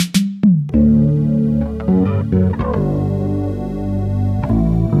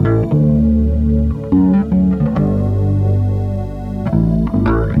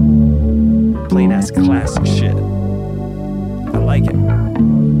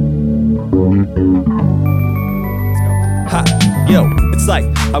Ha, yo, it's like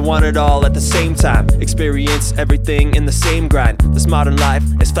I want it all at the same time. Experience everything in the same grind. This modern life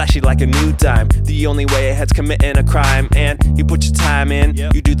is flashy like a new dime. The only way ahead's committing a crime. And you put your time in,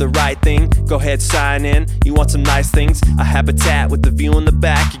 you do the right thing. Go ahead, sign in. You want some nice things, a habitat with the view in the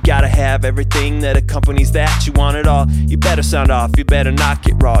back. You gotta have everything that accompanies that. You want it all, you better sound off. You better not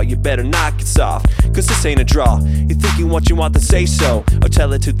get raw, you better not get soft, cause this ain't a draw. You think you what you want, then say so, or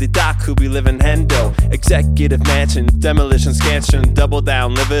tell it to the doc who be living hendo. Executive mansion, demolition scansion. Double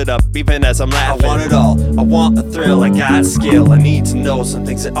down, live it up, even as I'm laughing. I want it all, I want a thrill, I got skill. I need to know some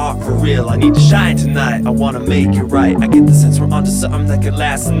things that aren't for real. I need to shine tonight, I wanna make it right. I get the sense we're onto something that could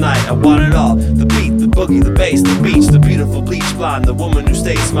last the night. I want it all, the beat, the boogie, the bass, the beach, the beautiful bleach blonde, the woman who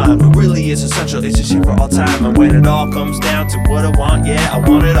stays mine. What really is essential is just here for all time. And when it all comes down to what I want, yeah, I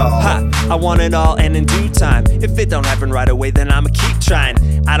want it all. Ha, I want it all and in due time. If it don't happen right away, then I'ma keep trying.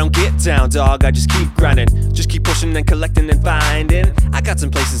 I don't get down, dog, I just keep grinding. Just keep pushing and collecting and finding. I got some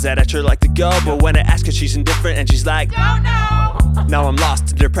places that I sure like to go, but when I ask her, she's indifferent and she's like, don't know. Now I'm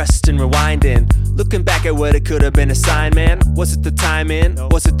lost and depressed and rewinding, looking back at what it could have been a sign, man. Was it the time in?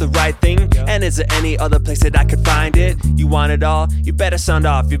 Was it the right thing? And is there any other place that I could find it? You want it all? You better sound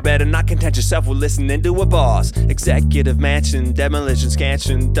off. You better not content yourself with listening to a boss. Executive mansion, demolition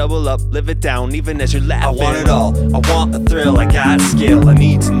scansion. Double up, live it down, even as you're laughing. I want it all, I want a thrill, I got skill. I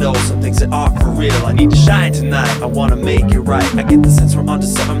need to know some things that aren't for real. I need to shine tonight, I wanna make it right. I get the sense we're onto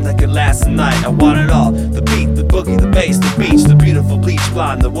something that could last the night. I want it all, the beat, the boogie, the bass, the beach, the beautiful bleach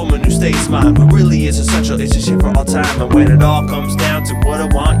blonde, the woman who stays mine. What really is essential is just here for all time. And when it all comes down to what I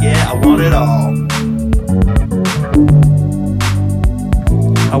want, yeah, I want it all.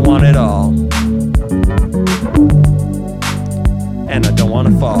 I want it all, and I don't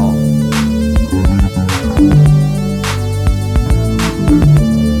wanna fall.